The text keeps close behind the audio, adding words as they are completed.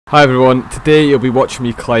Hi everyone, today you'll be watching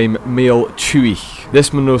me climb Meall Chuaich.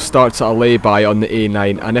 This Munro starts at a lay-by on the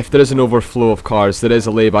A9, and if there is an overflow of cars, there is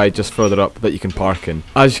a lay-by just further up that you can park in.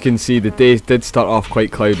 As you can see, the day did start off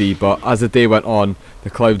quite cloudy, but as the day went on, the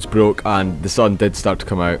clouds broke and the sun did start to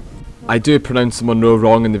come out. I do pronounce the Munro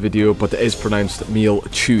wrong in the video, but it is pronounced Meall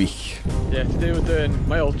Chuaich. Yeah, today we're doing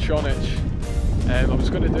Meall Chuaich. I was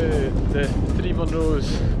going to do the 3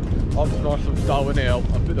 Munros up north of Dalwhinnie. I'll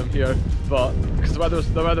put them here, but because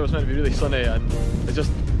the weather was meant to be really sunny and it's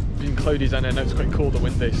just been cloudy and now it's quite cold and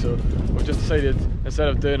windy, so we've just decided instead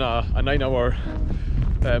of doing a 9-hour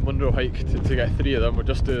Munro hike to get 3 of them, we'll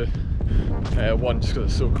just do one just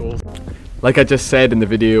because it's so cold. Like I just said in the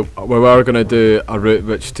video, we were going to do a route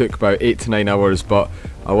which took about 8 to 9 hours, but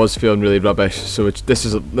I was feeling really rubbish, so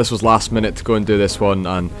this was last minute to go and do this one,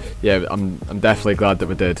 and yeah, I'm definitely glad that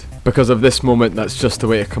we did. Because of this moment, that's just the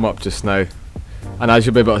way to come up just now. And as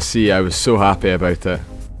you'll be able to see, I was so happy about it.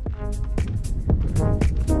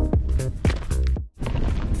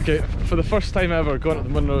 Okay, for the first time ever going up the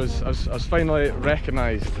Munros, I was finally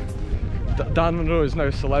recognised. Dan Munro is now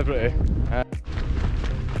a celebrity.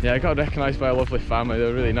 Yeah, I got recognised by a lovely family, they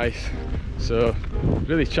were really nice. So,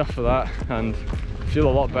 really chuffed for that and feel a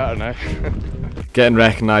lot better now. Getting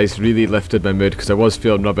recognised really lifted my mood because I was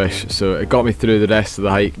feeling rubbish, so it got me through the rest of the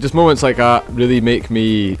hike. Just moments like that really make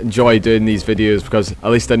me enjoy doing these videos because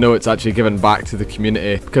at least I know it's actually giving back to the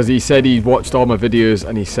community. Because he said he watched all my videos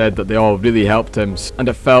and he said that they all really helped him, and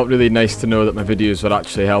it felt really nice to know that my videos were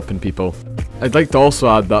actually helping people. I'd like to also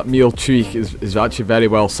add that Meall Chuaich is actually very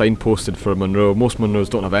well signposted for a Munro. Most Munros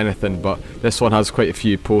don't have anything, but this one has quite a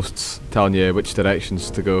few posts telling you which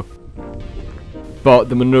directions to go. But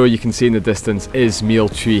the Munro you can see in the distance is Meall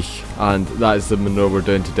Chuaich, and that is the Munro we're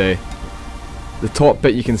doing today. The top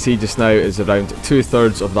bit you can see just now is around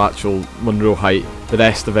 2/3 of the actual Munro height. The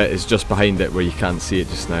rest of it is just behind it where you can't see it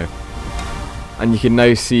just now. And you can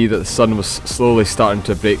now see that the sun was slowly starting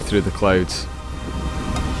to break through the clouds.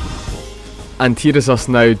 And here is us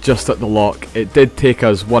now just at the lock. It did take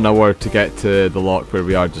us 1 hour to get to the lock where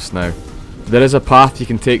we are just now. There is a path you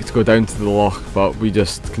can take to go down to the loch, but we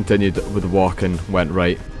just continued with the walk and went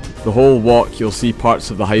right. The whole walk you'll see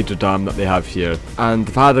parts of the hydro dam that they have here, and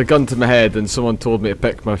if I had a gun to my head and someone told me to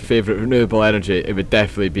pick my favourite renewable energy, it would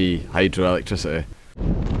definitely be hydroelectricity.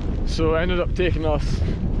 So it ended up taking us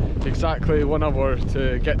exactly 1 hour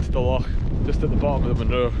to get to the loch, just at the bottom of the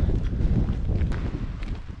Munro.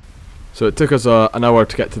 So it took us an hour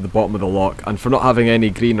to get to the bottom of the loch, and for not having any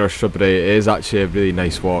green or shrubbery, it is actually a really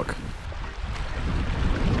nice walk.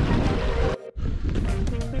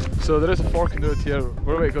 So there is a fork in the road here.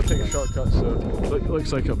 We're going to go take a shortcut, so it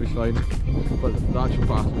looks like it'll be fine. But the actual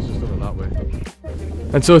path was just over that way.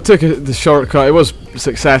 And so I took the shortcut. It was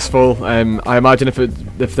successful. I imagine if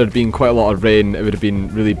there'd been quite a lot of rain, it would have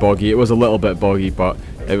been really boggy. It was a little bit boggy, but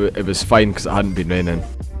it was fine because it hadn't been raining.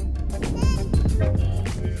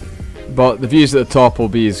 But the views at the top will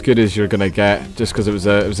be as good as you're gonna get, just because it was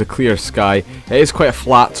a clear sky. It is quite a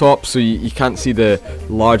flat top, so you can't see the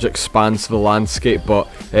large expanse of the landscape, but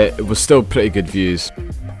it was still pretty good views.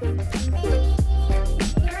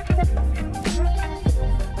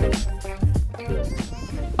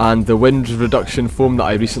 And the wind reduction foam that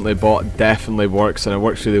I recently bought definitely works, and it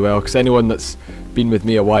works really well, because anyone that's been with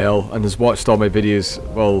me a while and has watched all my videos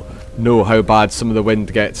will know how bad some of the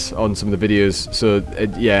wind gets on some of the videos, so it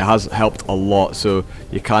has helped a lot, so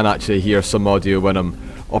you can actually hear some audio when I'm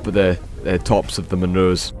up at the tops of the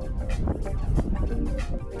Munros.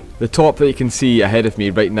 The top that you can see ahead of me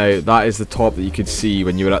right now, that is the top that you could see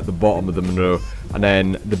when you were at the bottom of the Munro, and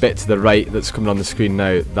then the bit to the right that's coming on the screen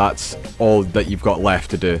now, that's all that you've got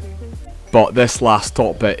left to do. But this last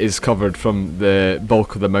top bit is covered from the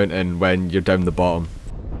bulk of the mountain when you're down the bottom.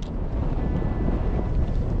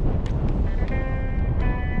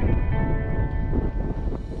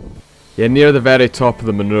 Yeah, near the very top of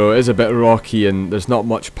the Munro, it is a bit rocky and there's not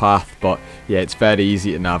much path, but yeah, it's very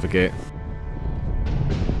easy to navigate.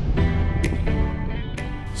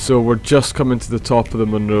 So we're just coming to the top of the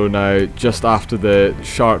Munro now, just after the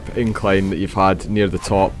sharp incline that you've had near the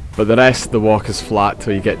top. But the rest of the walk is flat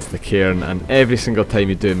till you get to the cairn, and every single time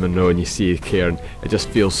you do Munro and you see a cairn, it just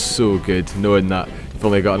feels so good knowing that you've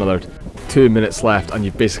only got another 2 minutes left and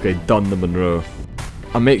you've basically done the Munro.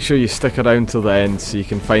 And make sure you stick around till the end so you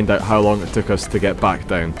can find out how long it took us to get back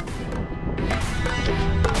down.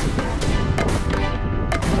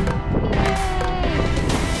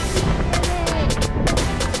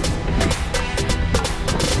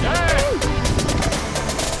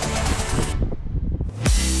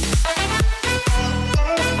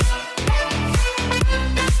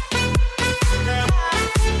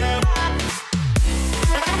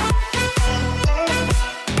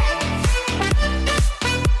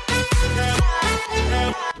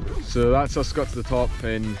 So that's us got to the top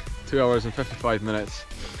in 2 hours and 55 minutes.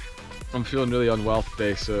 I'm feeling really unwell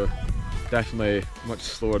today, so definitely much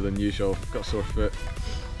slower than usual. Got a sore foot,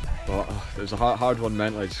 but it was a hard one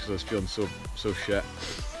mentally just because I was feeling so shit.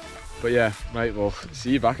 But yeah, right, we'll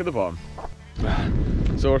see you back at the bottom.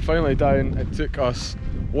 So we're finally down. It took us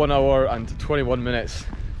 1 hour and 21 minutes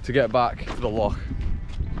to get back to the loch.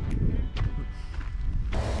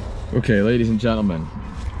 Okay, ladies and gentlemen,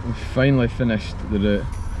 we finally finished the route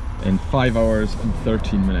in 5 hours and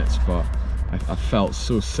 13 minutes, but I felt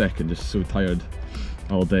so sick and just so tired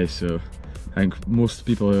all day, so I think most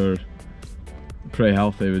people who are pretty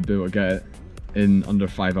healthy would be able to get it in under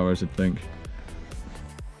 5 hours, I'd think.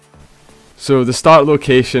 So the start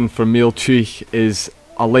location for Meall Chuaich is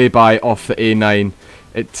a lay-by off the A9.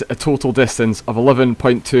 It's a total distance of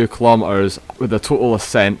 11.2 kilometres with a total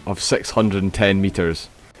ascent of 610 metres.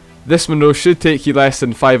 This Munro should take you less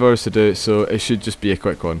than 5 hours to do, so it should just be a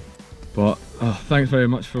quick one. But thanks very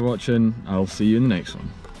much for watching. I'll see you in the next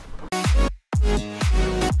one.